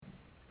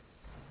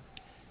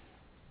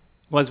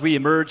Well, as we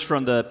emerge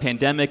from the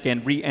pandemic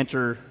and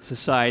re-enter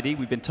society,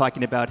 we've been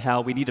talking about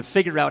how we need to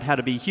figure out how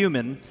to be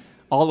human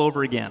all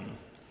over again.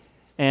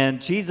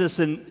 And Jesus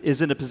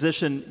is in a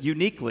position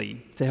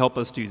uniquely to help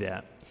us do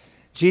that.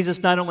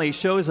 Jesus not only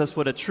shows us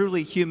what a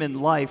truly human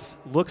life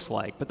looks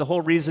like, but the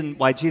whole reason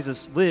why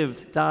Jesus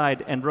lived,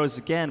 died, and rose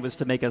again was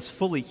to make us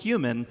fully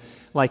human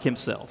like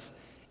himself.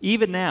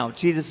 Even now,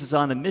 Jesus is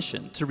on a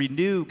mission to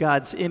renew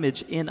God's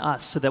image in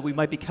us so that we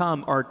might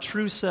become our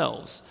true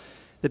selves,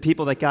 the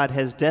people that God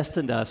has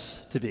destined us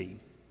to be.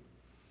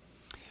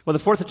 Well,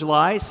 the 4th of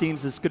July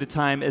seems as good a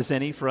time as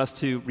any for us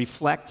to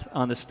reflect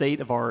on the state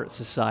of our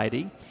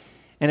society.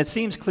 And it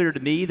seems clear to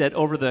me that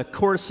over the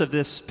course of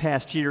this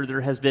past year,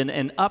 there has been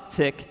an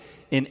uptick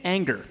in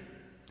anger.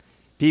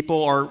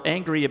 People are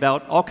angry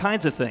about all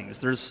kinds of things.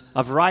 There's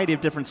a variety of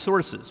different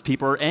sources.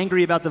 People are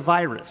angry about the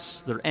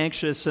virus. They're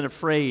anxious and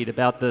afraid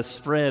about the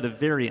spread of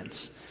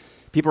variants.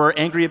 People are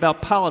angry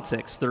about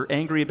politics. They're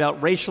angry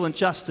about racial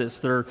injustice.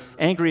 They're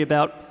angry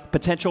about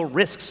potential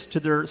risks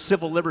to their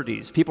civil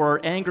liberties. People are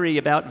angry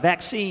about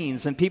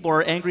vaccines, and people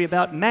are angry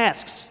about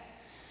masks.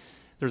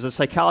 There's a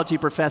psychology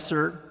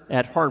professor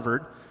at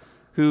Harvard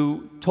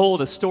who told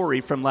a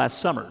story from last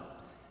summer.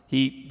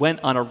 He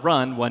went on a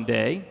run one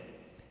day,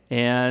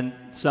 and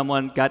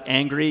someone got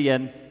angry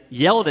and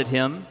yelled at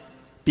him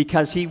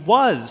because he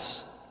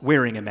was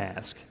wearing a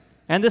mask.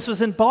 And this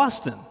was in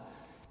Boston.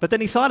 But then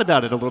he thought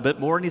about it a little bit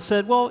more, and he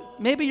said, well,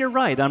 maybe you're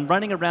right. I'm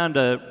running around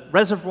a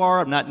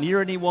reservoir. I'm not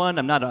near anyone.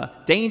 I'm not a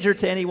danger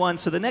to anyone.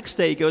 So the next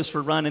day he goes for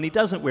a run, and he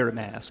doesn't wear a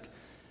mask.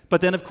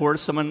 But then, of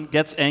course, someone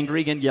gets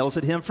angry and yells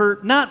at him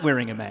for not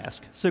wearing a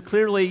mask. So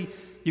clearly,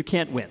 you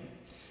can't win.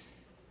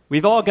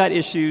 We've all got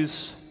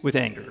issues with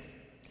anger.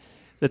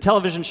 The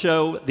television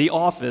show The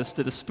Office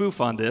did a spoof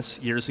on this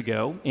years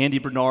ago. Andy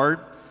Bernard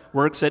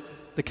works at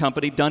the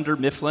company Dunder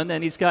Mifflin,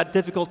 and he's got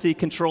difficulty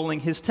controlling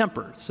his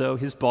temper. So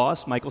his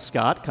boss, Michael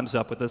Scott, comes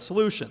up with a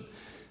solution.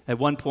 At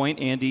one point,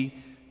 Andy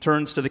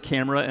turns to the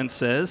camera and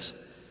says,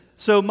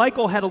 so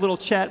Michael had a little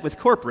chat with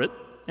corporate,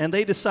 and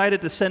they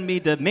decided to send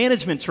me to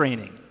management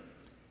training.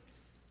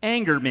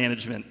 Anger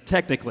management,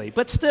 technically,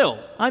 but still,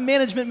 I'm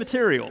management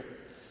material.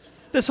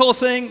 This whole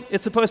thing,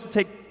 it's supposed to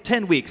take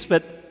 10 weeks,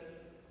 but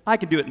I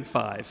can do it in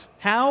 5.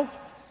 How?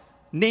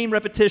 Name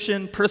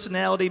repetition,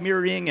 personality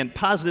mirroring, and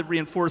positive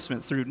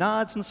reinforcement through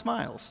nods and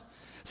smiles.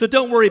 So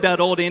don't worry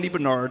about old Andy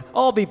Bernard.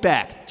 I'll be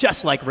back,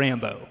 just like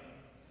Rambo.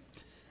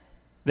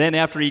 Then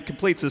after he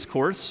completes his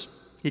course,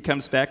 he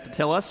comes back to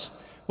tell us,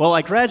 well,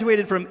 I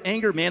graduated from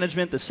anger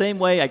management the same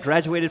way I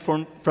graduated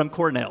from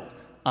Cornell,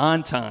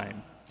 on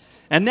time.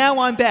 And now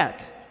I'm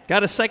back.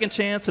 Got a second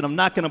chance, and I'm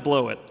not going to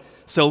blow it.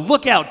 So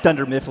look out,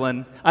 Dunder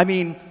Mifflin. I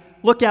mean,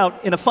 look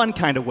out in a fun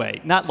kind of way,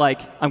 not like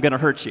I'm going to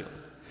hurt you.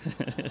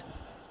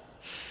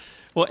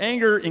 Well,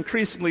 anger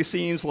increasingly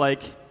seems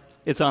like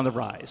it's on the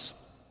rise.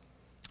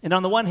 And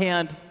on the one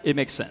hand, it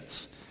makes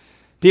sense.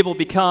 People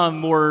become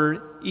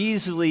more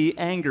easily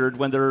angered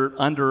when they're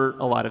under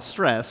a lot of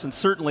stress, and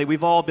certainly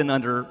we've all been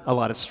under a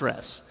lot of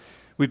stress.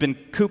 We've been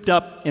cooped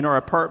up in our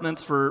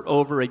apartments for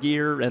over a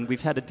year, and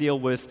we've had to deal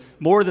with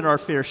more than our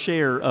fair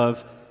share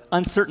of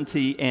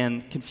uncertainty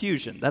and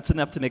confusion. That's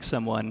enough to make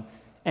someone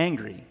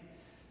angry.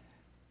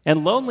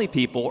 And lonely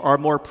people are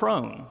more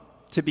prone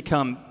to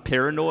become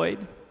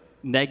paranoid,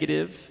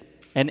 negative,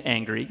 and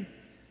angry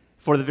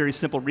for the very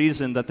simple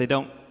reason that they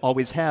don't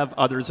always have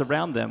others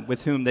around them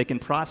with whom they can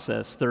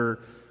process their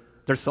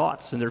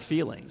thoughts and their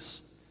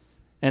feelings.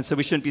 And so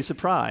we shouldn't be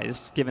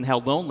surprised, given how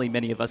lonely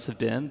many of us have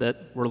been,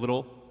 that we're a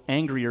little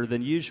angrier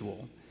than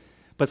usual.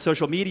 But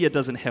social media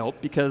doesn't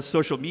help because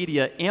social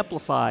media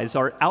amplifies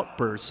our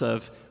outbursts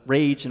of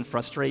rage and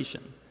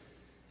frustration.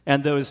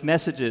 And those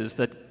messages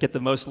that get the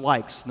most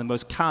likes and the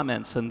most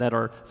comments and that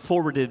are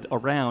forwarded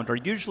around are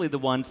usually the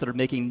ones that are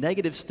making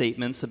negative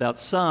statements about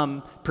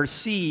some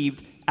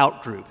perceived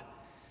outgroup.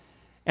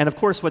 And of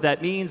course, what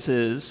that means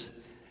is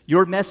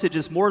your message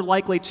is more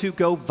likely to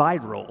go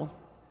viral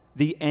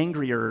the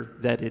angrier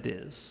that it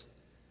is,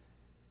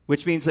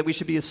 which means that we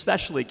should be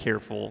especially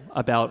careful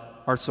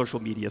about our social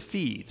media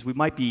feeds. We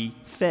might be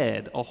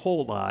fed a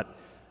whole lot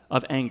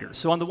of anger.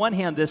 So on the one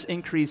hand, this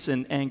increase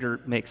in anger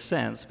makes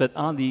sense, but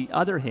on the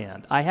other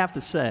hand, I have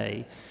to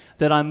say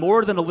that I'm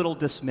more than a little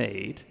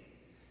dismayed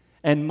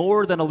and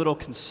more than a little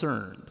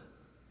concerned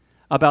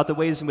about the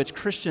ways in which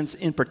Christians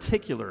in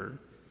particular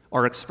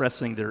are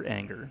expressing their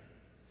anger.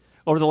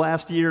 Over the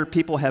last year,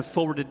 people have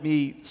forwarded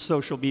me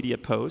social media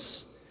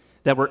posts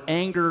that were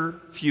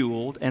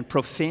anger-fueled and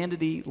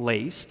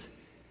profanity-laced,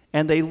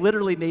 and they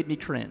literally made me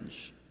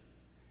cringe.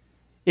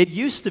 It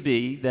used to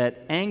be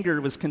that anger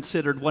was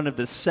considered one of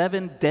the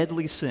 7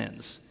 deadly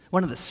sins,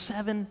 one of the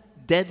 7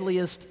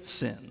 deadliest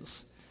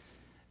sins.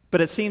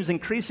 But it seems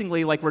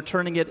increasingly like we're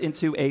turning it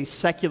into a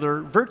secular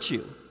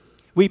virtue.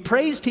 We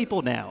praise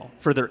people now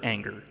for their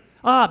anger.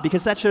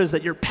 Because that shows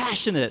that you're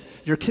passionate,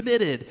 you're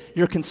committed,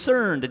 you're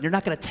concerned, and you're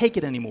not going to take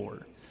it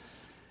anymore.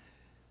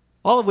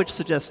 All of which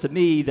suggests to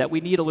me that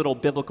we need a little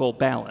biblical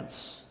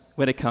balance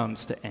when it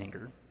comes to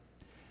anger.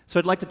 So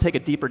I'd like to take a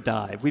deeper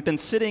dive. We've been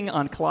sitting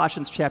on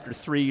Colossians chapter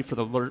 3 for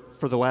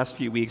the last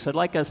few weeks. I'd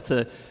like us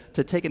to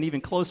take an even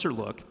closer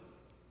look.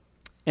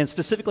 And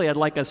specifically, I'd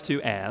like us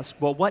to ask,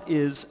 well, what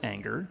is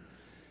anger?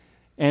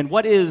 And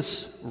what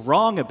is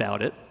wrong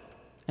about it?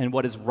 And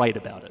what is right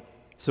about it?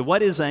 So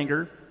what is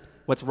anger?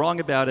 What's wrong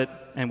about it?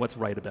 And what's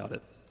right about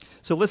it?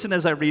 So listen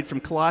as I read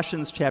from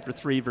Colossians chapter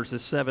 3,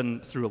 verses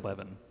 7 through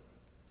 11.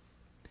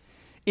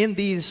 In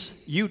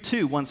these you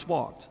too once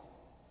walked,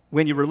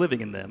 when you were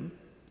living in them,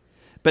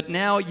 but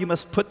now you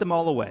must put them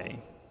all away.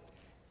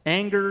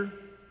 Anger,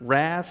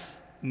 wrath,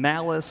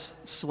 malice,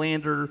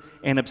 slander,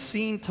 and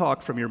obscene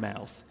talk from your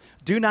mouth.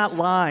 Do not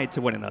lie to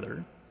one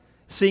another,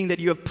 seeing that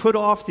you have put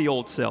off the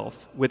old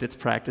self with its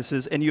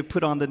practices, and you have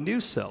put on the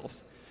new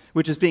self,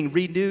 which is being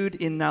renewed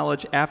in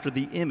knowledge after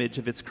the image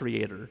of its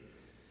creator.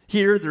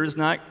 Here there is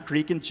not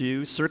Greek and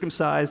Jew,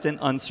 circumcised and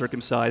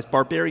uncircumcised,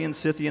 barbarian,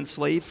 Scythian,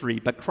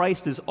 slave-free, but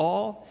Christ is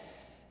all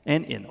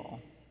and in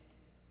all.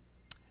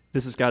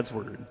 This is God's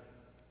word.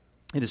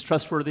 It is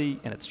trustworthy,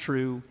 and it's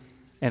true,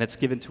 and it's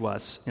given to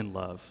us in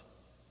love.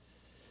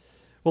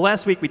 Well,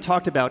 last week we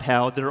talked about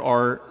how there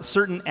are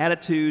certain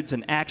attitudes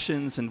and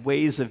actions and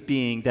ways of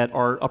being that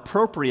are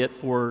appropriate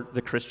for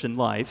the Christian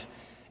life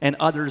and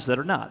others that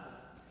are not.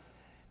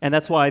 And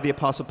that's why the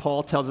Apostle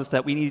Paul tells us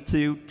that we need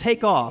to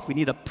take off, we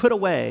need to put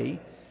away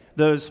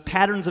those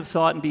patterns of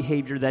thought and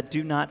behavior that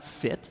do not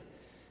fit,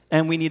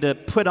 and we need to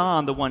put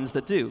on the ones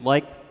that do,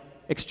 like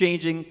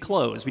exchanging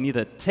clothes. We need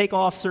to take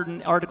off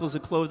certain articles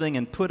of clothing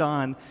and put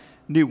on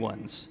new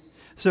ones.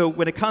 So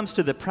when it comes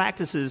to the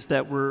practices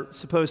that we're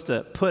supposed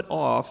to put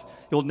off,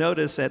 you'll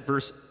notice at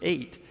verse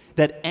 8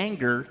 that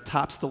anger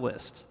tops the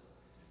list.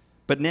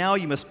 But now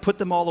you must put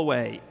them all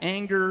away: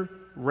 anger,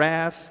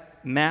 wrath,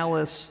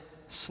 malice,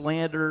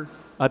 slander,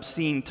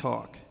 obscene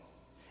talk.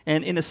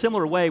 And in a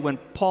similar way, when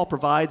Paul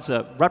provides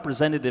a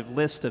representative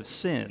list of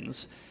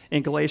sins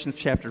in Galatians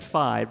chapter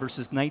 5,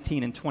 verses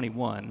 19 and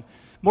 21,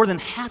 more than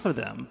half of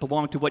them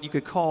belong to what you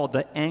could call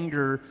the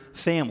anger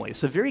family.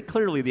 So very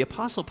clearly, the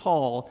Apostle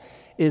Paul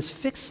is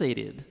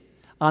fixated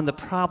on the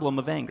problem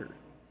of anger.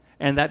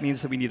 And that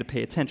means that we need to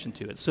pay attention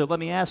to it. So let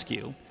me ask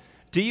you,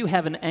 do you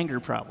have an anger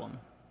problem?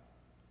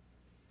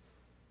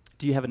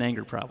 Do you have an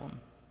anger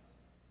problem?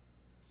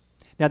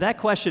 Now, that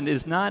question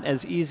is not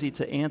as easy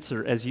to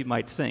answer as you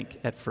might think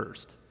at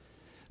first.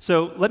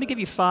 So let me give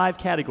you 5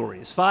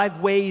 categories, 5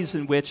 ways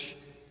in which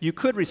you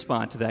could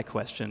respond to that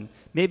question.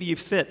 Maybe you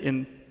fit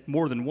in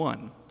more than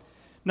one.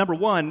 Number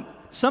 1,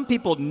 some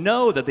people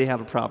know that they have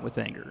a problem with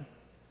anger.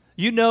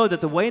 You know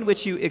that the way in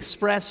which you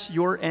express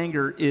your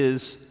anger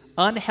is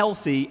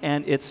unhealthy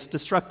and it's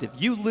destructive.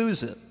 You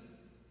lose it.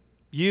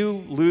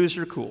 You lose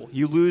your cool.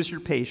 You lose your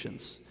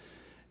patience.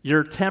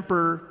 Your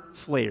temper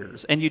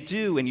flares. And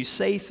you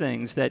say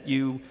things that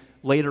you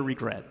later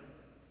regret.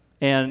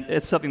 And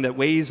it's something that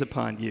weighs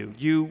upon you.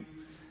 You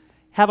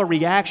have a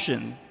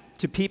reaction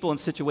to people and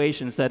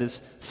situations that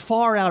is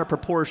far out of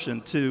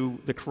proportion to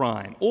the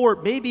crime. Or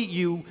maybe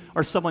you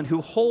are someone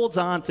who holds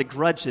on to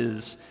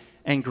grudges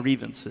and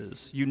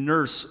grievances. You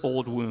nurse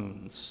old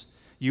wounds.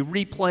 You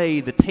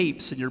replay the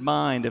tapes in your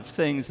mind of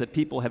things that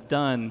people have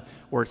done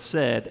or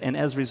said, and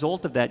as a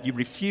result of that, you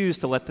refuse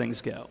to let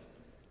things go.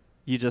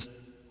 You just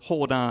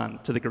hold on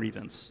to the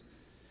grievance.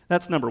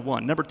 That's number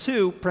 1. Number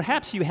 2,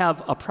 perhaps you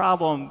have a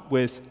problem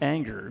with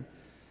anger,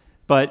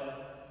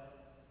 but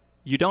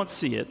you don't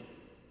see it,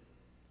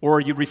 or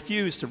you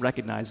refuse to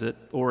recognize it,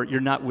 or you're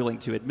not willing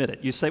to admit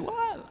it. You say,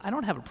 well, I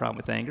don't have a problem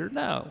with anger.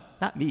 No,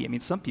 not me. I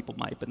mean, some people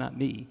might, but not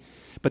me.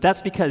 But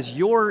that's because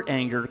your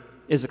anger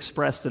is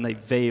expressed in a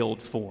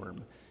veiled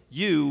form.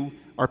 You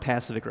are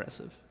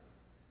passive-aggressive.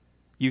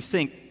 You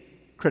think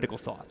critical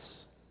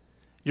thoughts.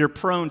 You're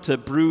prone to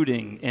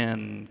brooding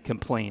and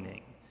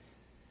complaining.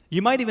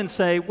 You might even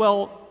say,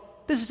 well,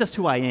 this is just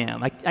who I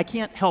am. I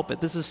can't help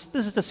it. This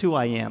is just who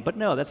I am. But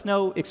no, that's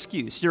no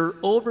excuse. You're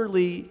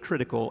overly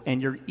critical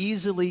and you're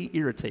easily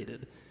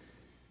irritated.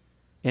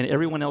 And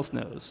everyone else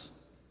knows.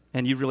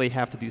 And you really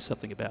have to do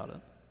something about it.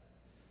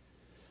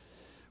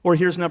 Or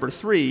here's number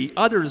 3.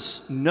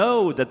 Others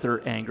know that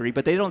they're angry,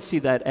 but they don't see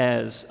that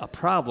as a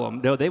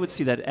problem. No, they would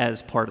see that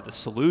as part of the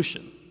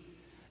solution.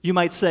 You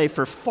might say,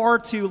 for far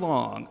too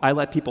long, I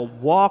let people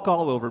walk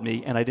all over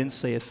me and I didn't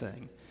say a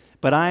thing.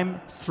 But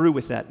I'm through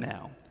with that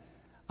now.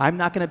 I'm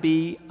not going to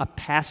be a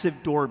passive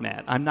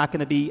doormat. I'm not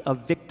going to be a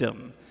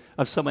victim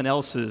of someone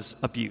else's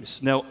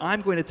abuse. No,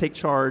 I'm going to take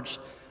charge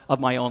of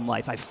my own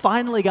life. I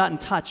finally got in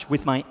touch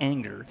with my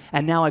anger,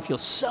 and now I feel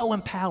so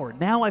empowered.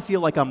 Now I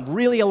feel like I'm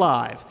really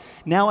alive.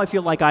 Now I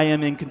feel like I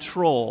am in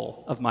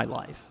control of my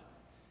life.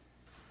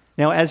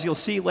 Now, as you'll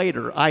see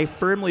later, I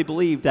firmly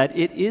believe that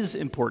it is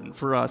important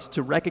for us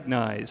to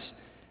recognize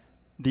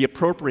the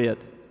appropriate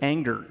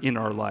anger in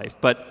our life,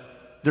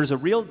 but there's a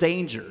real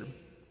danger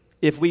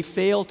if we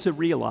fail to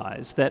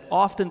realize that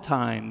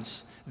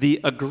oftentimes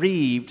the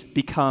aggrieved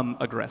become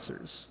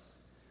aggressors.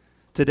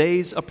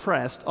 Today's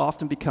oppressed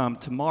often become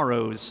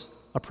tomorrow's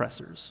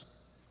oppressors.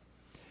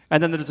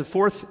 And then there's a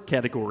 4th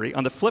category.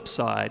 On the flip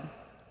side,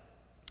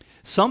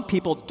 some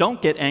people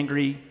don't get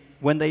angry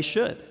when they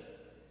should.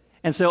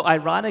 And so,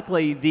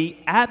 ironically, the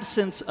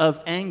absence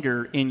of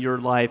anger in your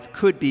life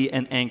could be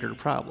an anger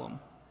problem.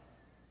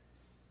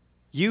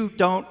 You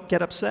don't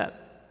get upset.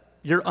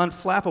 You're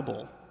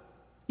unflappable,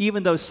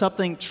 even though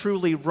something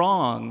truly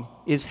wrong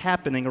is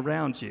happening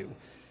around you.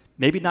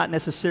 Maybe not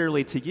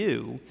necessarily to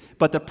you,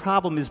 but the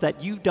problem is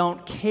that you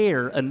don't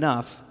care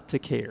enough to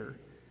care,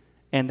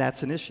 and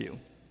that's an issue.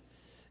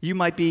 You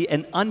might be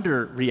an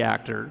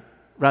under-reactor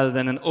rather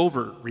than an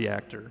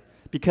over-reactor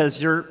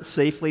because you're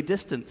safely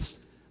distanced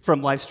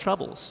from life's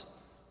troubles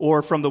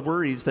or from the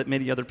worries that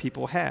many other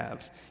people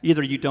have.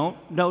 Either you don't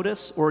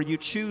notice or you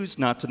choose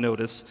not to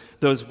notice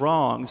those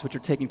wrongs which are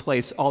taking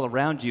place all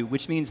around you,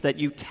 which means that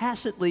you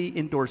tacitly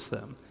endorse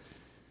them.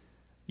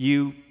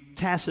 You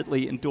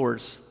tacitly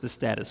endorse the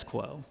status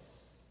quo.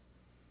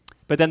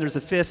 But then there's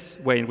a fifth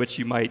way in which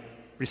you might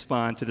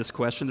respond to this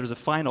question. There's a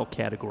final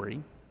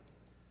category.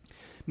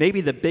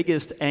 Maybe the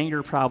biggest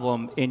anger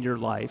problem in your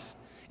life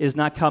is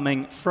not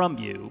coming from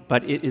you,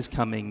 but it is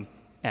coming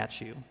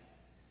at you.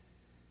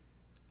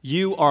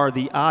 You are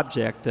the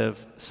object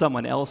of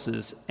someone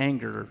else's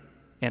anger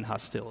and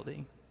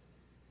hostility.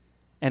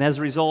 And as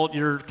a result,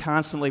 you're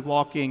constantly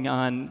walking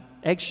on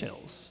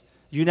eggshells.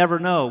 You never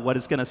know what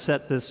is going to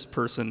set this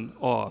person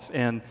off,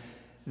 and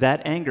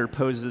that anger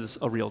poses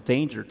a real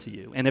danger to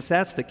you. And if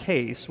that's the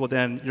case, well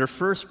then your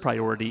first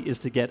priority is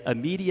to get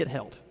immediate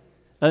help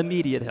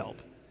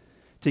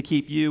to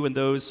keep you and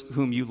those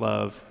whom you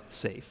love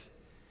safe.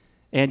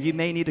 And you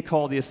may need to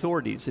call the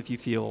authorities if you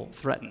feel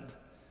threatened.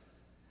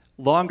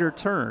 Longer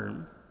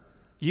term,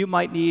 you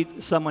might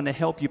need someone to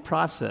help you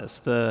process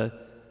the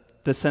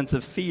sense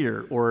of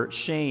fear or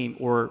shame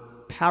or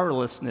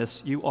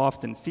powerlessness you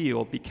often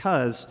feel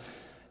because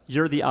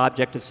you're the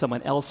object of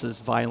someone else's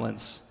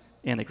violence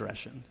and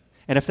aggression.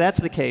 And if that's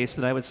the case,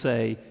 then I would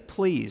say,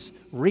 please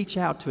reach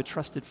out to a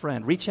trusted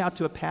friend, reach out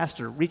to a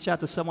pastor, reach out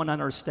to someone on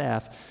our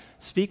staff,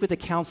 speak with a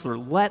counselor.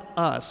 Let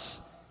us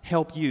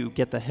help you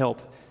get the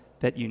help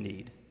that you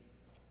need.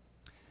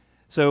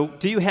 So,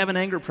 do you have an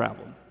anger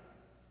problem?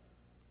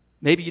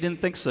 Maybe you didn't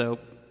think so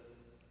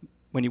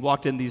when you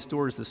walked in these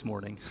doors this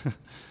morning,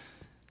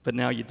 but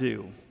now you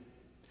do.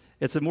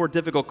 It's a more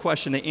difficult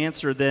question to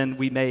answer than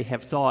we may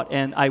have thought,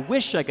 and I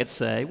wish I could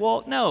say,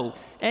 well, no,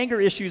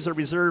 anger issues are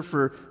reserved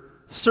for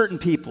certain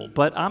people,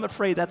 but I'm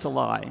afraid that's a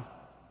lie,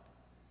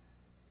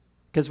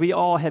 because we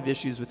all have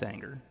issues with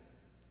anger.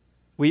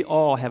 We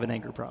all have an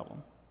anger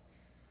problem.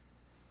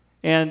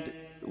 And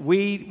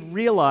we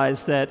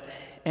realize that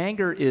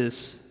anger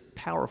is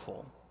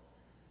powerful,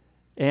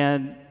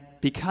 and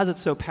because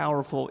it's so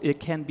powerful,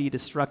 it can be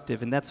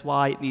destructive, and that's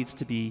why it needs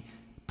to be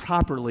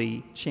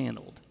properly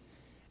channeled.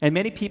 And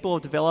many people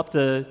have developed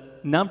a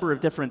number of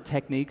different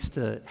techniques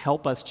to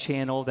help us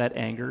channel that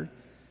anger.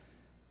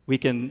 We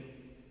can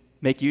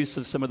make use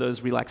of some of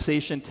those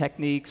relaxation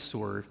techniques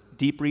or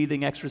deep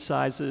breathing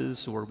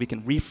exercises, or we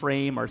can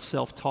reframe our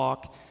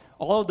self-talk.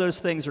 All of those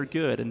things are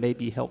good and may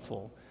be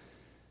helpful.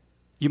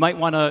 You might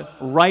want to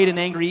write an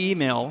angry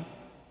email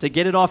to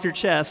get it off your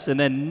chest and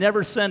then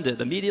never send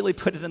it, immediately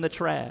put it in the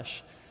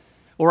trash.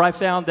 Or I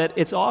found that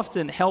it's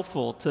often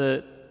helpful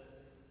to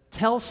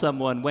tell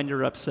someone when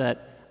you're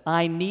upset,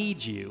 I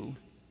need you,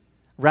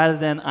 rather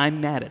than I'm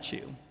mad at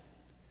you.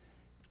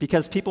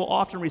 Because people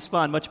often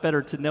respond much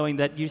better to knowing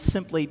that you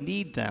simply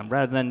need them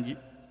rather than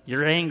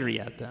you're angry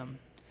at them.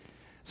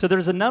 So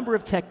there's a number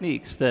of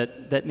techniques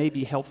that may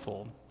be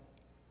helpful,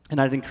 and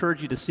I'd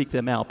encourage you to seek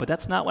them out, but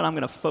that's not what I'm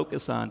going to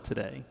focus on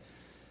today.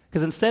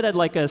 Because instead, I'd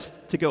like us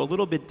to go a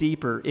little bit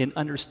deeper in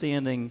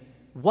understanding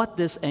what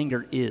this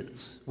anger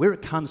is, where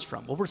it comes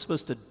from, what we're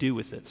supposed to do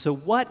with it. So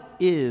what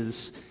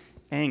is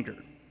anger?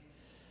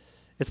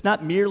 It's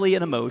not merely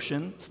an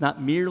emotion. It's not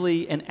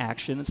merely an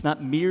action. It's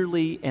not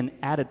merely an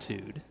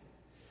attitude.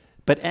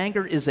 But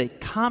anger is a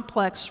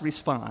complex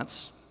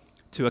response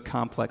to a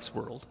complex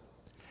world.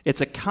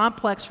 It's a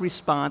complex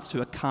response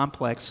to a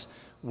complex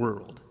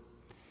world.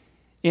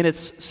 In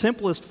its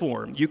simplest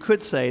form, you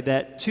could say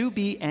that to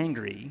be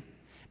angry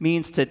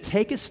means to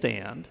take a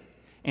stand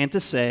and to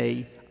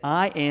say,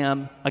 I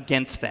am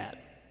against that.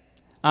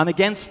 I'm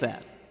against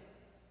that.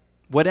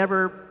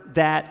 Whatever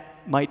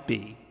that might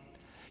be.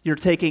 You're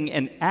taking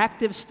an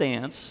active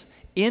stance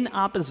in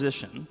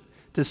opposition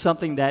to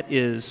something that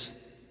is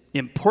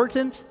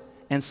important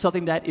and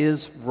something that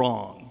is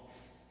wrong.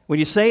 When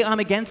you say I'm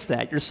against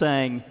that, you're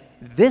saying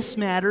this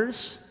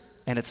matters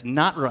and it's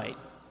not right.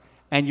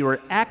 And you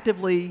are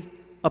actively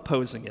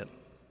opposing it.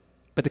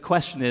 But the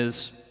question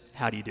is,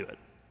 how do you do it?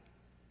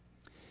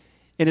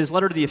 In his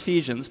letter to the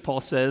Ephesians,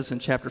 Paul says in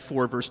chapter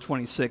 4, verse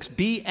 26,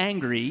 be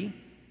angry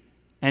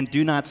and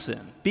do not sin.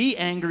 Be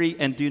angry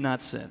and do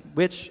not sin,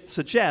 which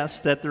suggests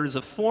that there is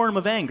a form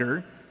of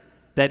anger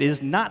that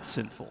is not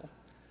sinful.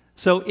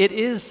 So it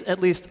is at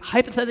least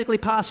hypothetically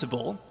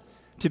possible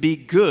to be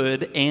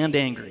good and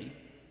angry.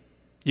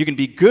 You can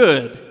be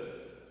good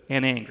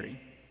and angry.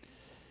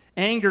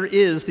 Anger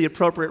is the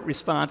appropriate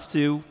response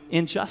to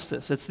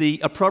injustice. It's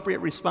the appropriate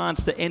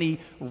response to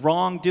any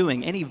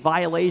wrongdoing, any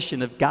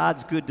violation of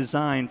God's good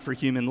design for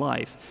human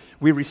life.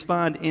 We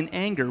respond in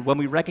anger when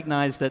we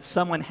recognize that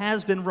someone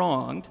has been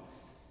wronged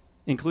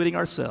including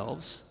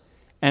ourselves,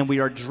 and we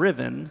are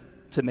driven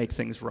to make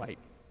things right.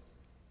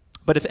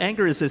 But if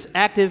anger is this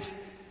active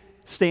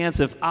stance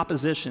of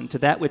opposition to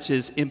that which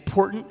is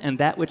important and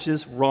that which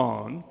is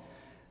wrong,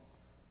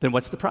 then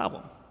what's the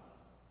problem?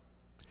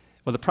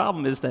 Well, the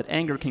problem is that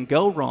anger can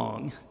go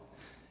wrong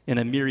in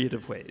a myriad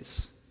of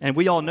ways. And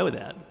we all know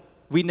that.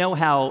 We know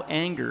how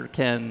anger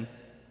can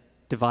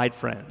divide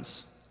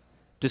friends,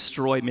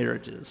 destroy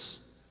marriages,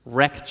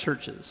 wreck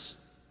churches.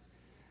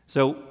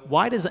 So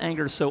why does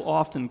anger so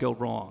often go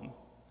wrong?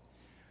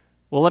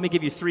 Well, let me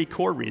give you 3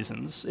 core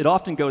reasons. It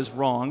often goes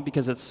wrong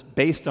because it's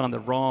based on the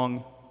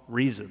wrong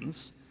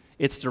reasons.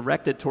 It's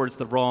directed towards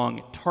the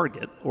wrong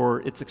target,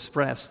 or it's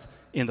expressed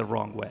in the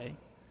wrong way.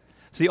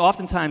 See,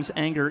 oftentimes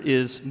anger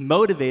is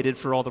motivated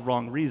for all the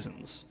wrong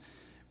reasons.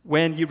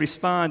 When you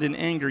respond in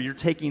anger, you're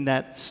taking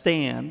that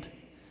stand.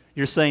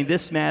 You're saying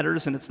this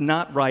matters and it's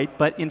not right,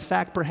 but in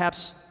fact,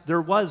 perhaps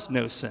there was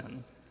no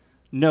sin,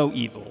 no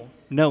evil,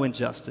 no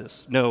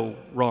injustice, no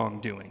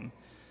wrongdoing.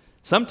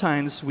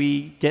 Sometimes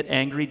we get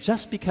angry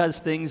just because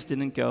things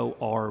didn't go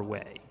our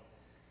way.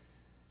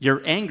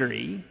 You're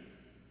angry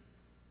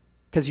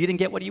because you didn't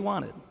get what you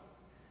wanted.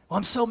 Well,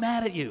 I'm so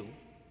mad at you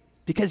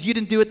because you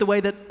didn't do it the way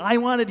that I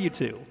wanted you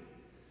to.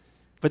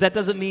 But that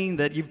doesn't mean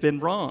that you've been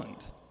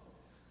wronged.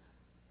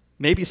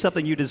 Maybe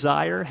something you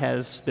desire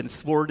has been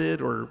thwarted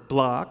or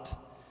blocked,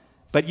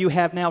 but you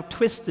have now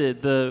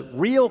twisted the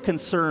real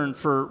concern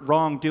for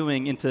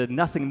wrongdoing into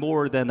nothing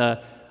more than an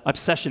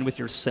obsession with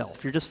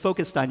yourself. You're just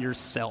focused on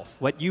yourself,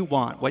 what you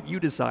want, what you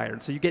desire.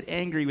 And so you get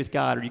angry with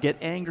God or you get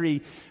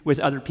angry with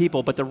other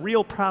people, but the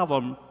real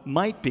problem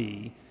might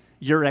be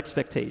your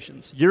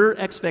expectations. Your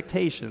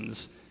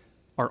expectations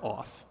are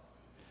off.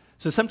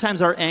 So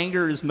sometimes our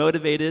anger is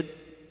motivated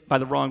by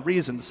the wrong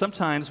reasons.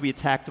 Sometimes we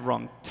attack the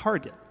wrong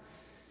target.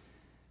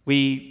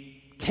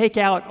 We take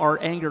out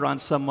our anger on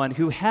someone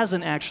who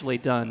hasn't actually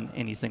done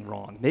anything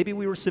wrong. Maybe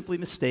we were simply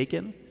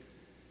mistaken,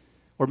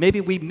 or maybe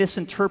we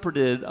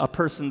misinterpreted a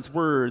person's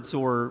words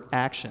or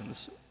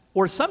actions.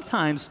 Or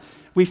sometimes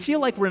we feel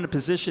like we're in a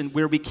position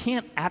where we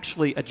can't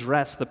actually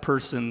address the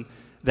person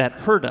that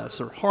hurt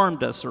us or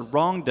harmed us or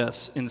wronged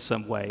us in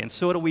some way. And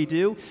so what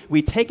do?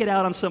 We take it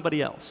out on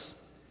somebody else.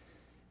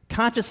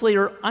 Consciously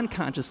or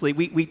unconsciously,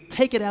 we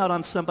take it out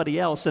on somebody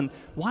else. And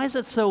why is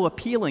that so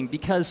appealing?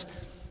 Because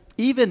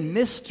even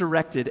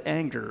misdirected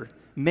anger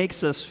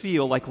makes us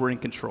feel like we're in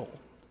control.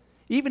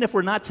 Even if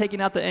we're not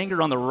taking out the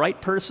anger on the right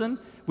person,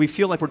 we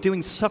feel like we're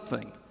doing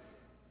something.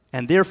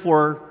 And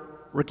therefore,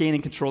 we're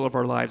gaining control of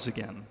our lives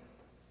again.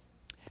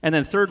 And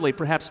then thirdly,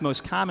 perhaps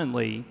most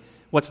commonly,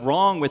 what's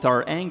wrong with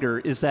our anger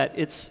is that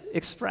it's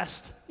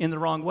expressed in the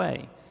wrong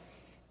way.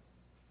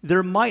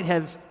 There might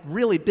have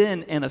really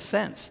been an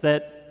offense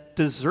that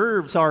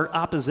deserves our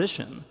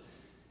opposition,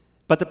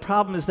 but the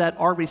problem is that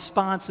our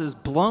response is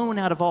blown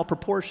out of all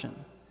proportion.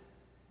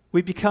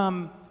 We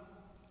become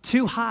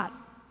too hot,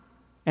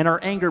 and our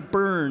anger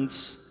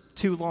burns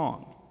too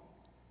long.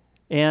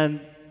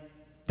 And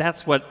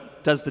that's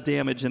what does the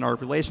damage in our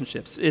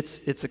relationships. It's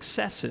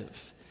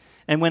excessive.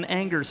 And when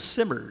anger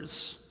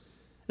simmers,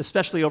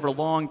 especially over a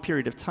long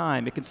period of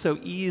time, it can so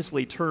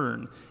easily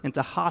turn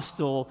into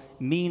hostile,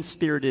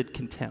 mean-spirited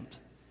contempt,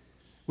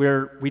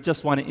 where we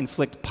just want to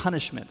inflict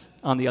punishment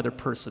on the other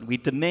person. We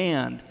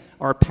demand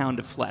our pound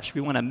of flesh.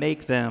 We want to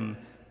make them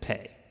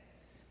pay.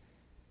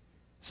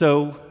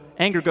 So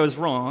anger goes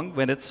wrong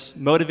when it's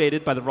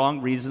motivated by the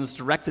wrong reasons,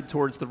 directed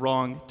towards the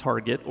wrong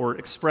target, or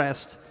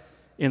expressed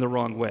in the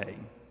wrong way.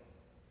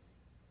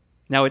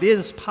 Now, it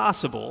is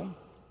possible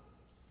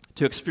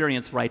to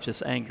experience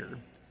righteous anger.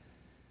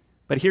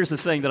 But here's the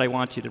thing that I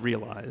want you to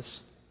realize.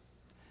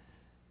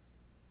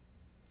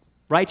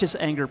 Righteous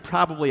anger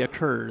probably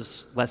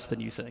occurs less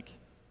than you think.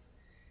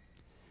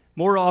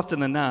 More often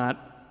than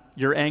not,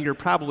 your anger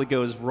probably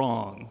goes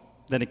wrong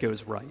than it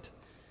goes right.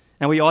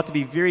 And we ought to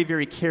be very,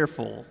 very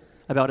careful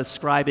about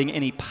ascribing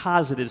any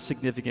positive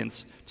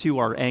significance to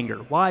our anger.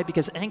 Why?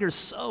 Because anger is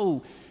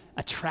so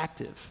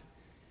attractive.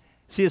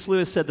 C.S.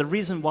 Lewis said the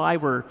reason why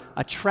we're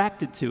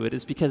attracted to it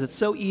is because it's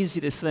so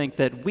easy to think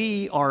that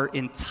we are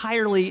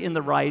entirely in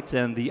the right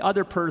and the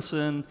other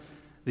person,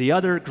 the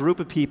other group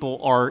of people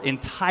are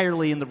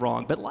entirely in the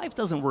wrong. But life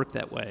doesn't work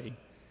that way.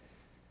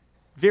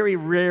 Very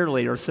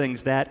rarely are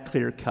things that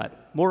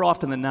clear-cut. More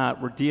often than not,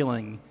 we're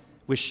dealing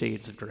with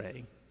shades of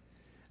gray.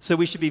 So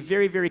we should be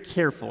very, very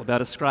careful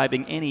about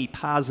ascribing any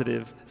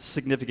positive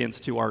significance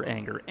to our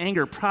anger.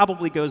 Anger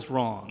probably goes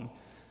wrong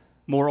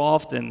more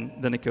often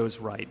than it goes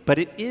right. But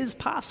it is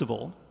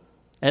possible,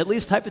 at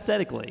least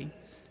hypothetically,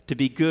 to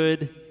be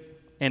good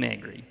and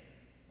angry.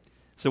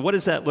 So what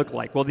does that look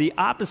like? Well, the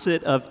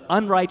opposite of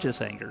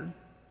unrighteous anger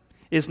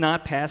is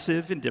not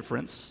passive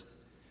indifference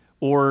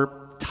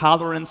or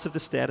tolerance of the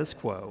status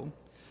quo.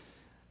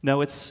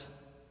 No, it's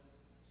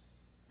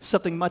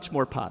something much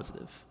more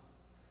positive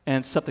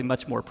and something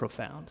much more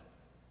profound.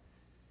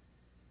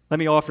 Let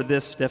me offer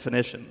this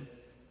definition.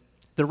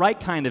 The right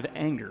kind of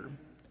anger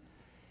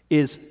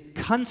is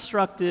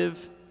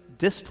constructive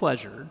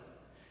displeasure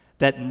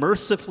that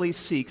mercifully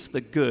seeks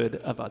the good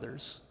of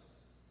others.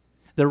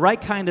 The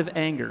right kind of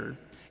anger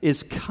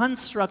is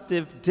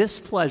constructive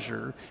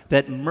displeasure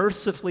that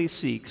mercifully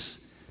seeks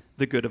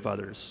the good of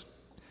others.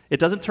 It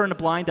doesn't turn a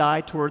blind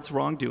eye towards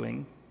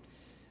wrongdoing,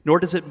 nor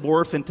does it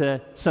morph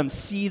into some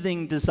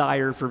seething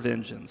desire for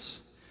vengeance,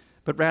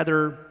 but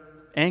rather,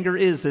 anger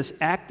is this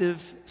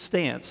active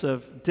stance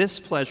of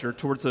displeasure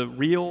towards a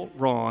real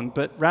wrong,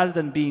 but rather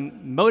than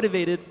being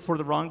motivated for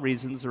the wrong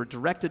reasons or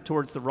directed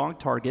towards the wrong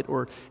target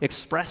or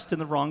expressed in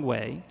the wrong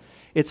way,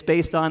 it's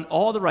based on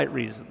all the right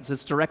reasons.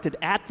 It's directed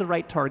at the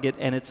right target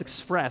and it's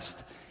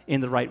expressed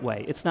in the right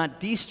way. It's not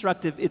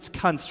destructive, it's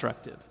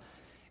constructive.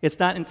 It's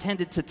not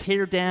intended to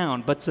tear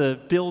down, but to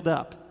build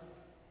up.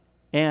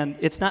 And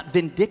it's not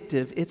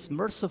vindictive, it's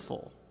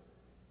merciful.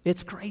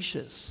 It's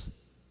gracious.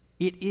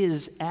 It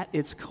is, at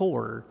its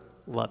core,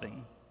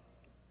 loving.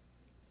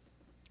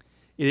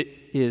 It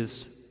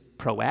is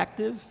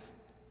proactive,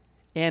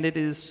 and it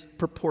is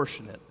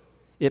proportionate.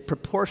 It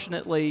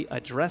proportionately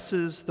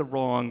addresses the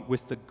wrong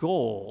with the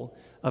goal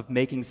of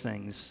making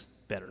things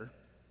better.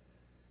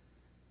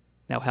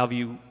 Now, have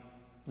you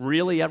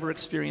really ever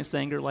experienced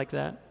anger like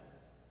that?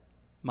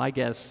 My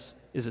guess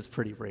is it's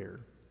pretty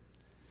rare.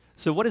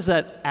 So what does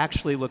that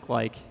actually look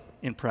like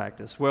in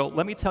practice? Well,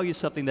 let me tell you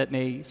something that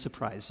may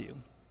surprise you.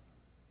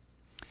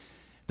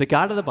 The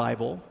God of the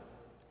Bible,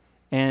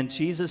 and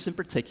Jesus in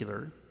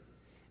particular,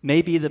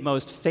 may be the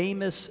most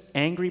famous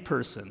angry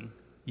person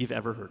you've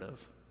ever heard of.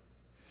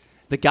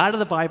 The God of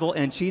the Bible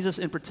and Jesus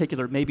in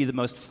particular may be the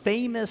most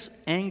famous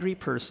angry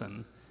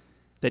person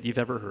that you've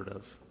ever heard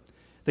of.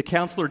 The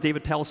counselor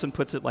David Powlison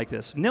puts it like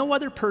this: no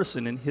other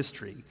person in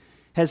history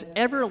has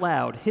ever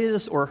allowed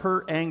his or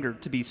her anger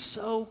to be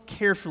so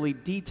carefully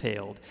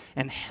detailed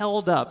and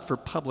held up for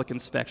public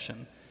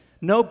inspection.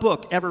 No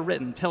book ever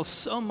written tells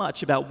so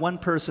much about one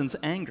person's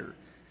anger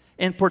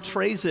and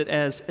portrays it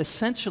as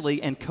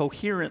essentially and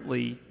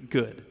coherently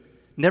good,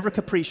 never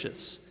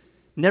capricious,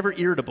 never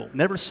irritable,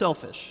 never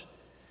selfish.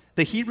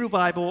 The Hebrew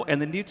Bible and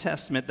the New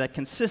Testament that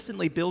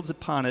consistently builds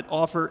upon it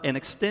offer an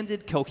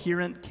extended,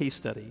 coherent case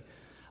study.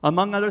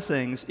 Among other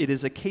things, it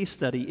is a case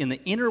study in the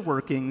inner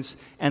workings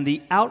and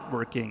the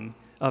outworking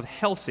of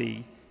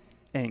healthy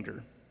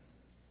anger.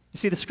 You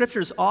see, the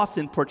scriptures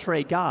often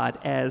portray God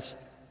as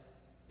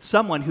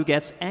someone who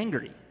gets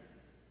angry.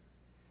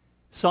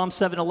 Psalm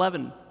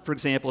 7:11, for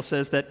example,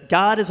 says that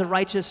God is a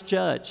righteous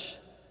judge,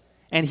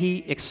 and he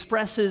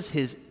expresses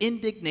his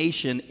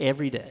indignation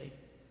every day.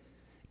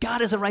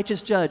 God is a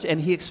righteous judge,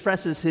 and he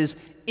expresses his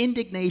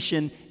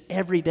indignation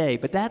every day.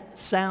 But that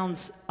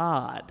sounds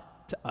odd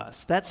to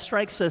us. That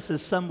strikes us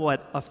as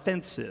somewhat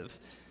offensive.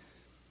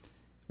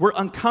 We're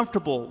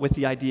uncomfortable with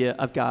the idea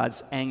of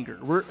God's anger.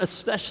 We're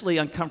especially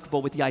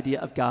uncomfortable with the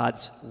idea of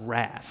God's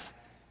wrath.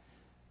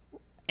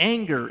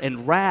 Anger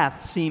and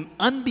wrath seem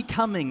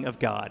unbecoming of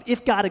God.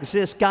 If God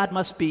exists, God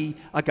must be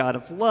a God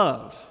of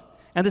love.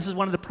 And this is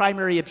one of the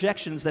primary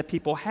objections that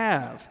people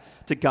have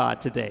to God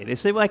today. They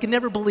say, well, I can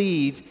never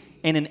believe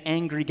in an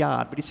angry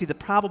God. But you see, the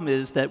problem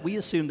is that we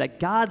assume that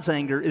God's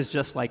anger is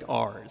just like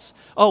ours.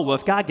 Oh, well,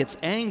 if God gets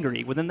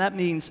angry, well, then that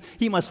means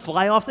he must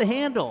fly off the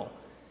handle.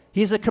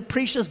 He's a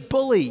capricious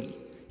bully.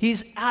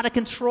 He's out of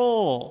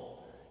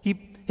control.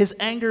 His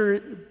anger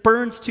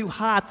burns too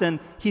hot, and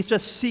he's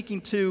just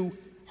seeking to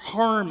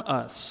harm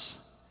us.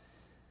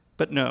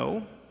 But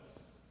no,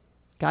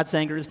 God's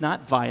anger is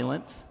not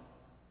violent.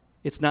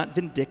 It's not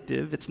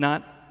vindictive. It's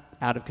not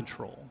out of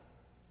control.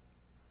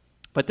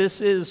 But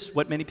this is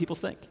what many people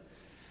think.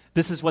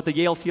 This is what the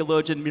Yale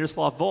theologian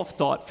Miroslav Volf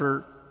thought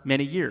for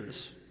many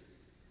years.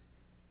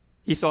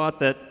 He thought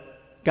that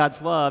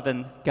God's love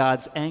and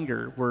God's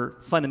anger were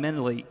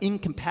fundamentally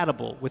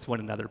incompatible with one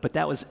another, but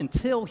that was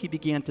until he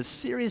began to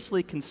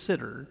seriously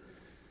consider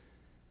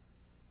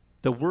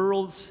the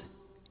world's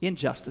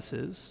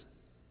injustices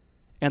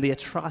and the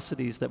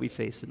atrocities that we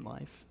face in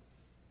life.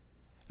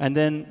 And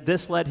then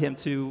this led him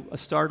to a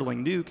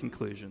startling new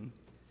conclusion.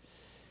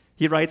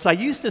 He writes, I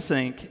used to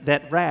think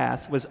that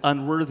wrath was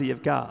unworthy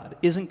of God.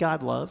 Isn't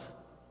God love?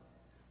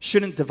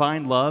 Shouldn't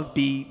divine love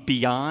be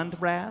beyond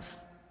wrath?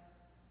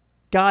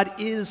 God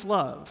is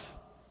love,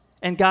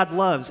 and God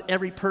loves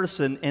every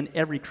person and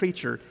every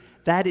creature.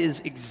 That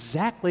is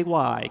exactly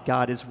why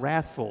God is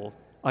wrathful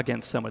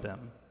against some of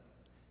them.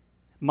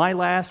 My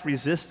last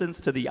resistance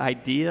to the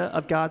idea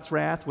of God's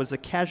wrath was a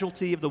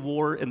casualty of the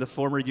war in the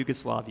former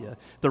Yugoslavia,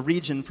 the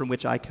region from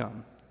which I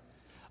come.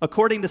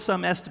 According to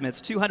some estimates,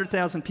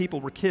 200,000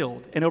 people were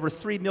killed and over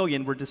 3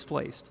 million were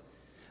displaced.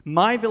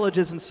 My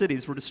villages and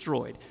cities were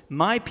destroyed.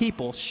 My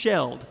people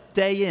shelled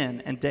day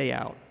in and day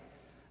out.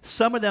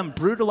 Some of them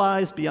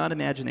brutalized beyond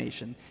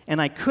imagination.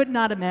 And I could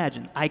not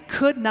imagine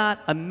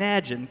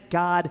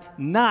God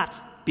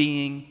not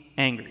being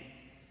angry.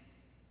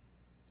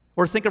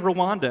 Or think of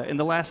Rwanda in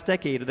the last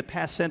decade of the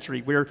past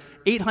century, where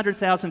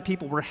 800,000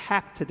 people were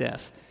hacked to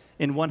death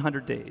in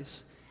 100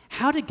 days.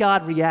 How did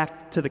God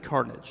react to the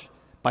carnage?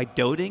 By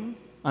doting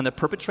on the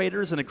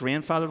perpetrators in a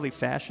grandfatherly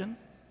fashion?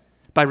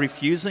 By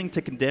refusing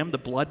to condemn the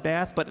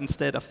bloodbath, but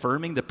instead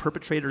affirming the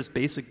perpetrator's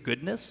basic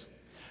goodness?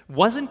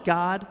 Wasn't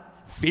God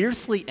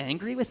fiercely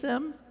angry with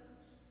them?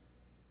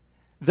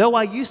 Though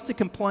I used to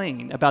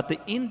complain about the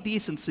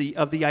indecency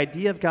of the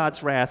idea of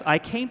God's wrath, I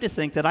came to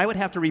think that I would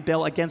have to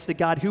rebel against a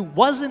God who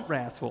wasn't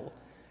wrathful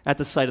at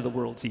the sight of the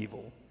world's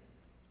evil.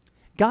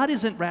 God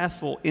isn't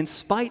wrathful in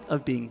spite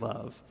of being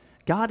love.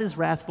 God is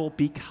wrathful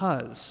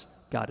because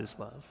God is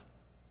love.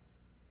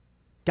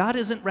 God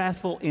isn't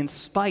wrathful in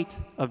spite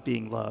of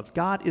being love.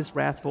 God is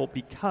wrathful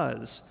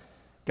because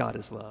God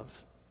is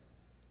love.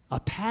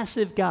 A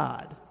passive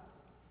God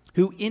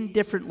who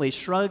indifferently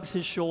shrugs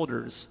his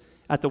shoulders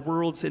at the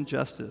world's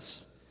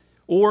injustice,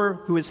 or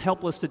who is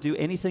helpless to do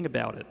anything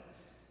about it,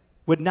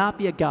 would not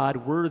be a God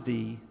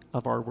worthy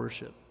of our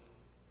worship.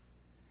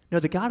 No,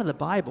 the God of the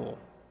Bible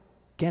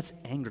gets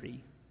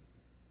angry,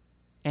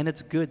 and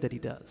it's good that he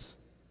does.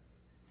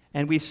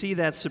 And we see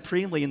that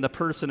supremely in the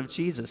person of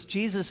Jesus.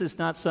 Jesus is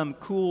not some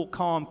cool,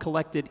 calm,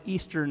 collected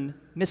Eastern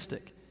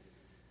mystic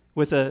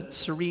with a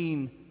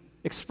serene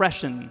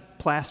expression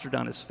plastered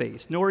on his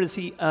face, nor is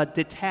he a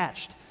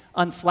detached,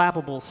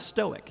 unflappable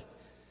stoic.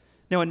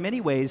 No, in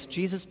many ways,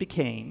 Jesus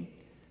became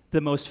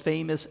the most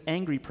famous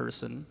angry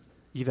person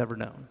you've ever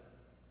known,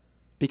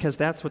 because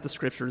that's what the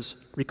scriptures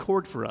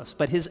record for us.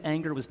 But his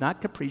anger was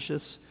not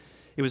capricious,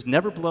 it was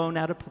never blown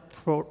out of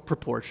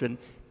proportion,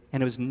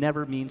 and it was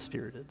never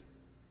mean-spirited.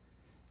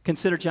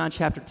 Consider John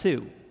chapter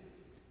 2.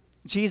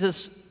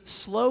 Jesus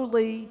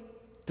slowly,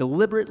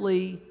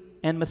 deliberately,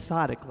 and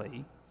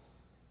methodically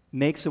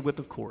makes a whip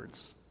of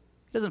cords.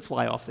 He doesn't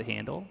fly off the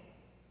handle.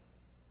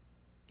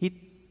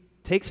 He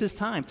takes his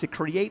time to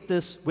create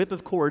this whip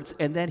of cords,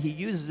 and then he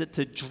uses it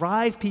to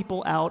drive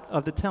people out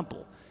of the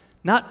temple.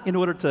 Not in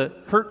order to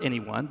hurt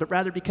anyone, but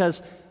rather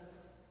because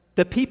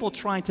the people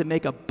trying to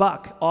make a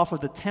buck off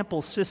of the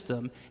temple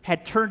system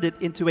had turned it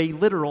into a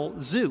literal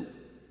zoo.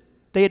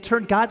 They had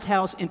turned God's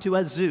house into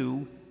a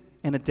zoo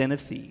and a den of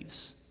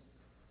thieves.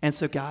 And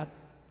so God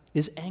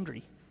is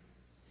angry.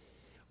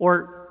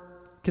 Or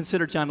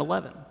consider John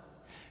 11.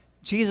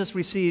 Jesus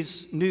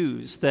receives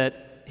news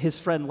that his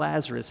friend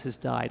Lazarus has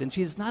died, and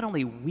Jesus not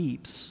only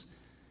weeps,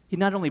 he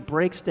not only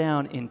breaks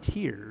down in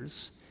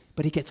tears,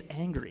 but he gets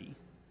angry.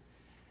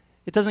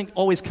 It doesn't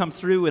always come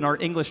through in our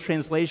English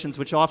translations,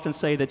 which often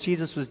say that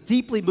Jesus was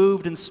deeply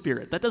moved in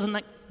spirit. That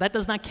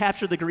does not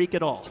capture the Greek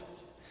at all.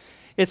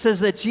 It says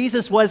that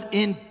Jesus was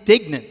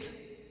indignant.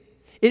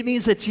 It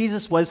means that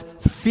Jesus was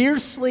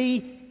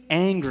fiercely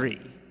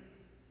angry.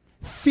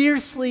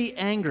 Fiercely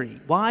angry.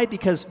 Why?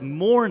 Because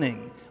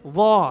mourning,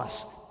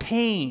 loss,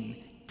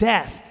 pain,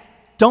 death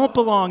don't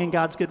belong in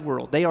God's good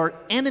world. They are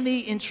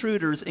enemy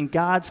intruders in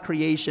God's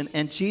creation,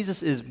 and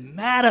Jesus is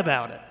mad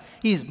about it.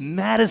 He's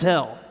mad as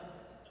hell.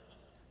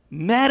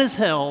 Mad as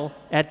hell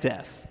at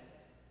death.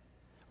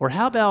 Or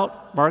how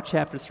about Mark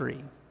chapter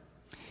 3?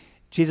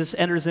 Jesus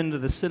enters into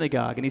the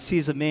synagogue and he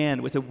sees a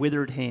man with a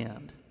withered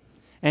hand.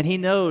 And he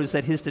knows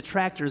that his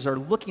detractors are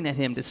looking at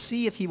him to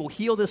see if he will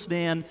heal this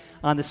man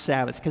on the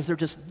Sabbath, because they're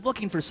just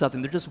looking for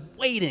something. They're just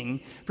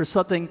waiting for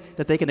something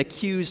that they can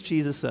accuse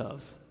Jesus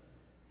of.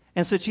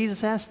 And so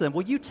Jesus asks them,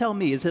 "Will you tell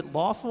me, is it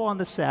lawful on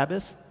the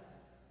Sabbath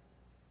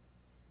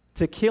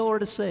to kill or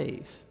to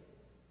save?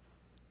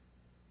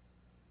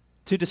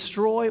 To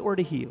destroy or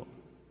to heal?"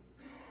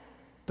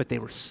 But they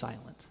were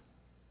silent.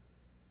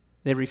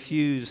 They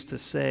refused to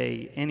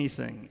say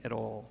anything at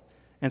all.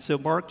 And so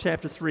Mark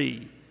chapter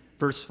 3,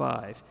 verse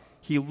 5,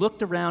 he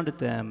looked around at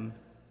them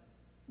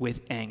with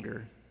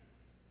anger.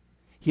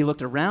 He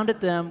looked around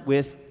at them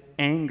with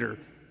anger,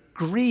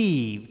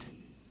 grieved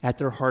at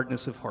their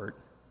hardness of heart.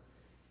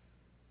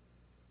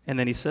 And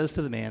then he says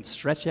to the man,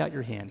 "Stretch out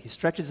your hand." He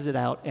stretches it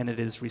out, and it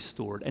is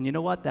restored. And you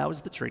know what? That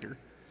was the trigger.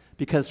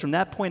 Because from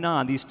that point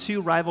on, these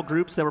two rival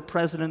groups that were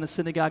present in the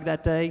synagogue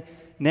that day,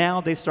 now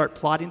they start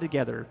plotting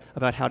together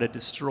about how to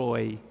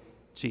destroy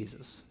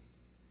Jesus.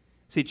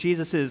 See,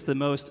 Jesus is the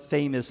most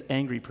famous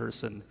angry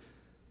person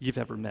you've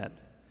ever met.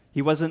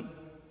 He wasn't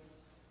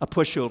a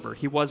pushover.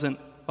 He wasn't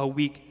a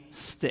weak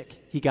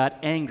stick. He got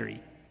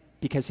angry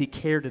because he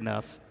cared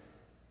enough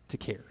to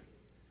care.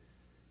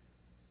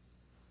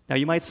 Now,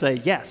 you might say,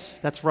 yes,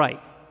 that's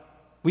right.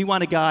 We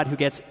want a God who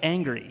gets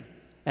angry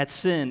at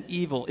sin,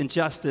 evil,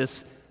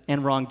 injustice,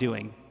 and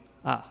wrongdoing.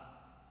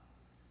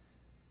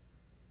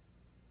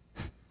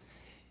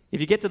 If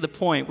you get to the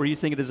point where you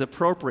think it is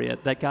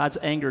appropriate that God's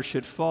anger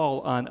should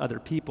fall on other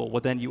people, well,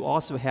 then you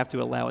also have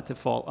to allow it to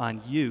fall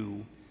on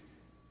you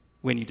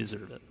when you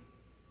deserve it.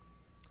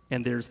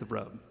 And there's the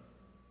rub.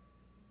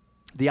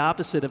 The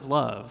opposite of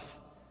love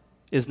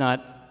is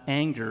not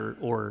anger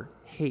or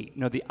hate.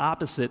 No, the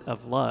opposite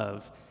of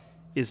love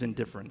is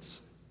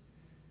indifference.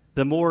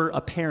 The more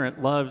a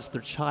parent loves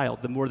their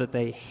child, the more that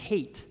they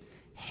hate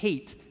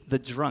the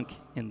drunk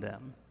in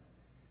them.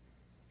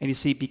 And you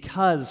see,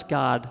 because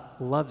God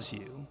loves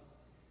you,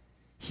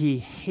 he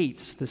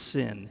hates the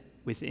sin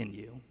within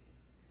you.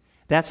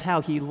 That's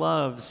how he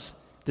loves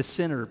the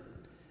sinner,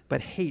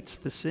 but hates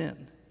the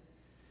sin.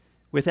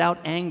 Without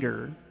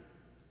anger,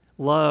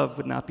 love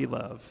would not be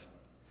love.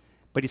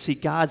 But you see,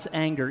 God's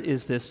anger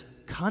is this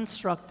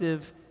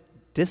constructive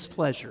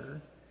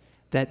displeasure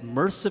that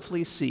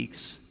mercifully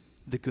seeks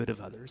the good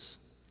of others.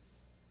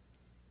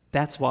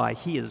 That's why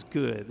he is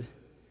good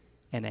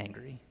and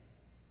angry.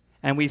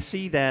 And we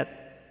see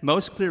that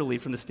most clearly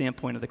from the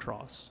standpoint of the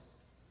cross.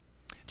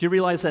 Do you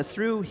realize that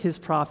through his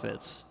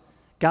prophets,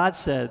 God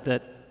said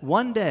that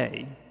one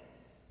day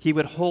he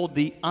would hold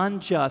the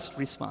unjust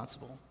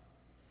responsible?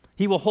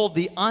 He will hold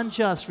the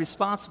unjust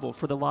responsible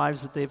for the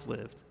lives that they've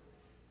lived.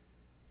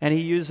 And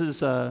he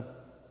uses a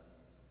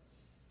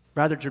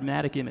rather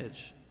dramatic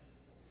image.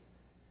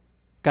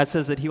 God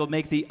says that he will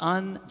make the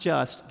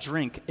unjust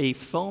drink a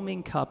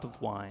foaming cup of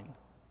wine,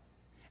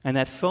 and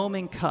that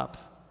foaming cup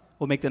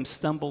will make them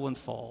stumble and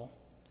fall.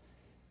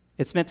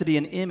 It's meant to be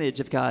an image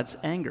of God's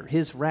anger,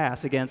 his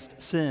wrath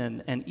against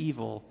sin and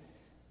evil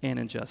and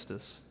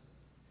injustice.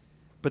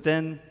 But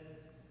then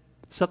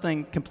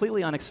something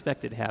completely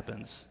unexpected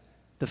happens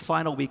the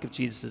final week of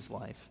Jesus'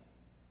 life.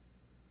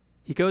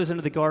 He goes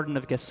into the Garden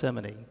of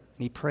Gethsemane and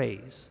he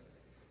prays.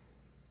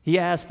 He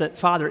asks that,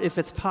 Father, if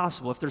it's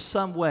possible, if there's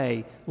some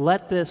way,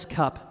 let this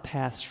cup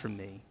pass from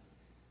me.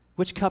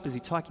 Which cup is he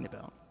talking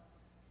about?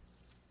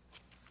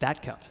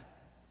 That cup.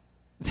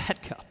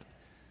 That cup.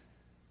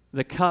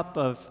 The cup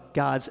of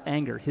God's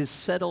anger, his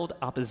settled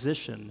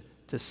opposition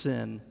to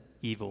sin,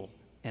 evil,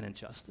 and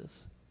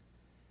injustice.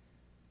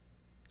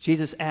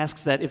 Jesus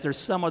asks that if there's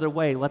some other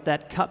way, let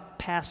that cup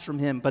pass from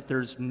him, but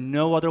there's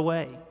no other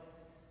way.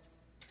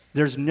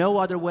 There's no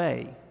other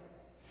way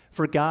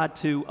for God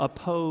to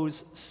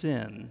oppose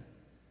sin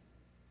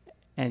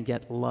and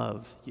yet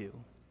love you.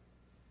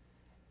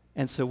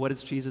 And so what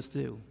does Jesus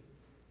do?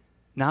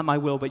 Not my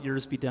will, but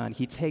yours be done.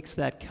 He takes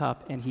that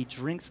cup and he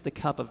drinks the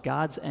cup of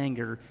God's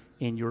anger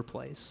in your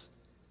place,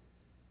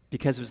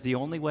 because it was the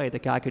only way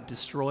that God could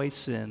destroy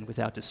sin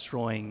without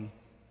destroying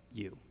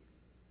you.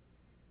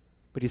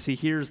 But you see,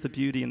 here's the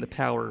beauty and the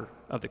power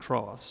of the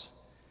cross.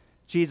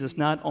 Jesus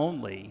not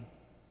only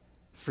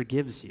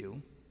forgives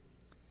you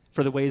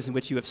for the ways in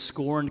which you have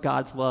scorned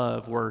God's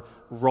love or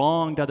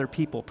wronged other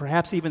people,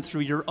 perhaps even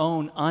through your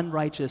own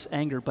unrighteous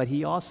anger, but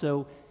he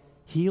also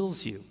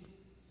heals you.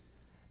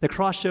 The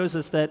cross shows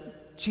us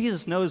that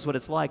Jesus knows what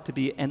it's like to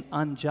be an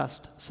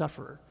unjust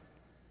sufferer.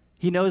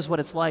 He knows what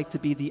it's like to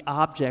be the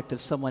object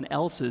of someone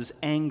else's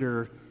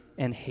anger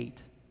and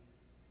hate.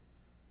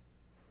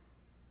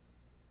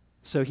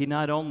 So he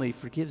not only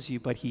forgives you,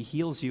 but he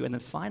heals you, and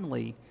then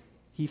finally,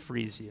 he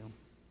frees you.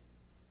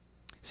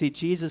 See,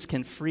 Jesus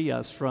can free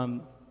us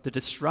from the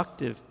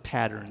destructive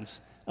patterns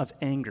of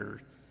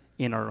anger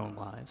in our own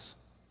lives.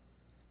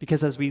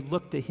 Because as we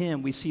look to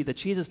him, we see that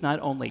Jesus not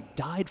only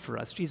died for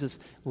us, Jesus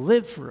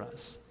lived for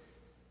us.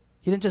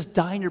 He didn't just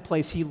die in your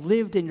place, he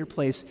lived in your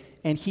place,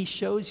 and he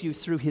shows you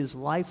through his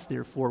life,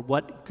 therefore,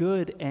 what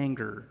good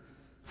anger,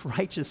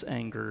 righteous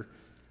anger,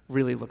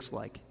 really looks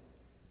like.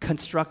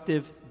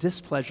 Constructive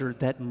displeasure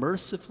that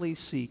mercifully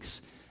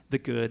seeks the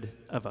good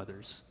of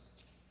others.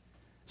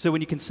 So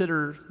when you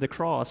consider the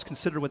cross,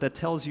 consider what that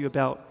tells you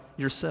about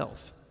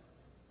yourself.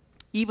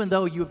 Even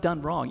though you have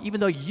done wrong, even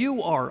though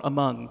you are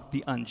among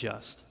the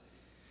unjust,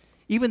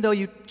 even though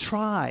you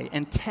try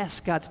and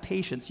test God's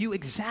patience, you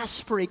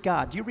exasperate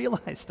God. Do you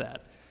realize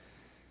that?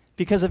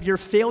 Because of your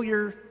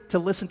failure to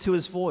listen to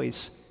his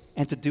voice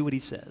and to do what he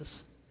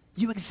says.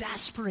 You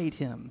exasperate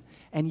him,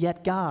 and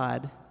yet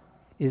God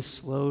is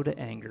slow to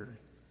anger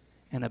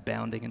and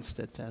abounding in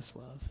steadfast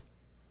love.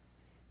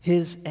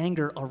 His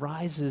anger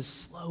arises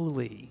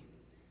slowly,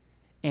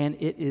 and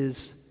it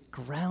is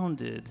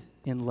grounded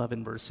in love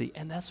and mercy,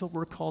 and that's what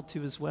we're called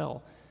to as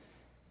well.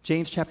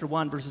 James chapter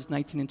 1, verses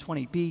 19 and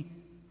 20. Be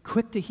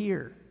quick to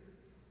hear,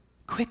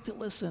 quick to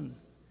listen,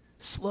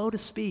 slow to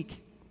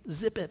speak,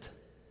 zip it,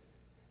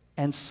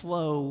 and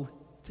slow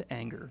to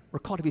anger. We're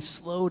called to be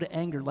slow to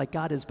anger like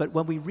God is, but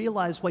when we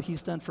realize what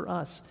he's done for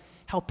us,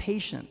 how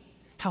patient,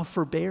 how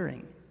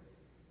forbearing,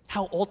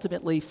 how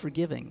ultimately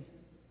forgiving,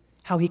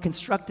 how he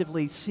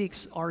constructively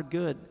seeks our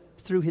good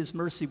through his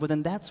mercy, well,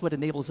 then that's what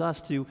enables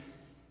us to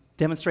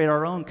demonstrate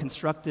our own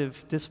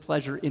constructive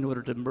displeasure in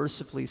order to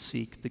mercifully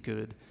seek the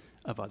good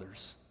of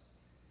others.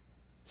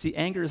 See,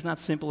 anger is not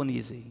simple and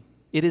easy.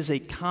 It is a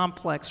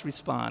complex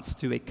response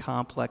to a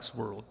complex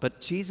world.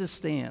 But Jesus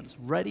stands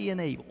ready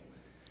and able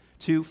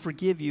to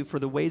forgive you for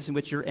the ways in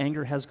which your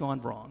anger has gone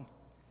wrong,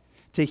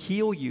 to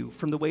heal you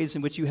from the ways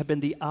in which you have been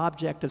the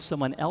object of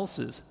someone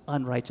else's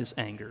unrighteous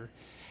anger,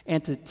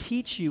 and to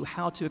teach you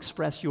how to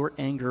express your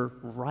anger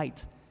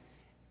right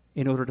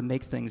in order to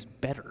make things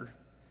better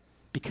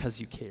because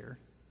you care.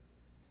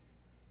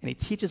 And he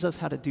teaches us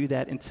how to do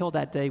that until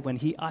that day when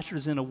he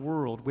ushers in a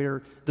world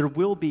where there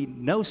will be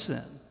no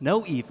sin,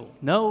 no evil,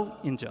 no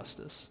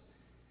injustice.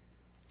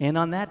 And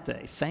on that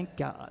day, thank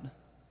God,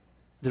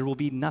 there will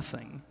be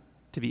nothing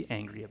to be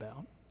angry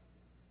about.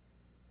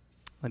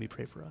 Let me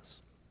pray for us.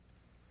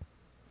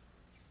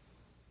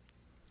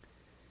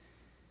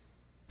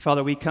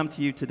 Father, we come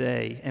to you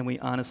today and we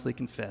honestly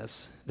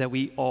confess that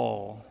we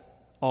all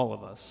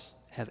of us,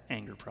 have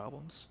anger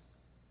problems.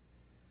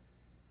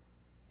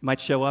 It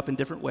might show up in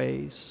different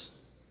ways.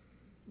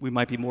 We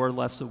might be more or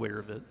less aware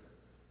of it.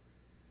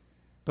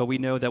 But we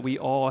know that we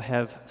all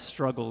have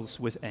struggles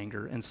with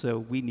anger, and so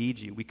we need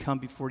you. We come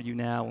before you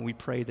now and we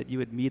pray that you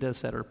would meet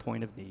us at our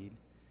point of need.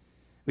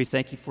 We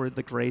thank you for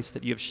the grace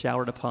that you have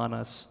showered upon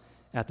us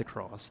at the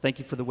cross. Thank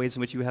you for the ways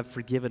in which you have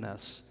forgiven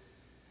us,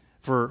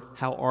 for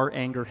how our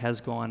anger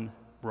has gone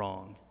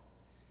wrong.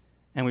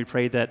 And we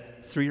pray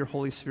that through your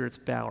Holy Spirit's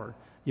power,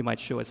 you might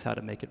show us how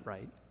to make it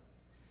right.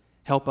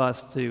 Help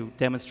us to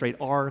demonstrate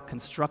our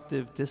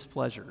constructive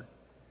displeasure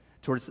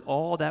towards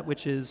all that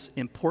which is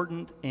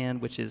important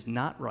and which is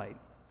not right,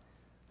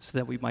 so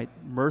that we might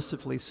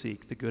mercifully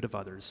seek the good of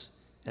others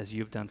as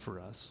you have done for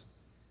us.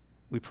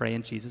 We pray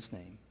in Jesus'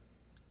 name.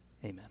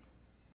 Amen.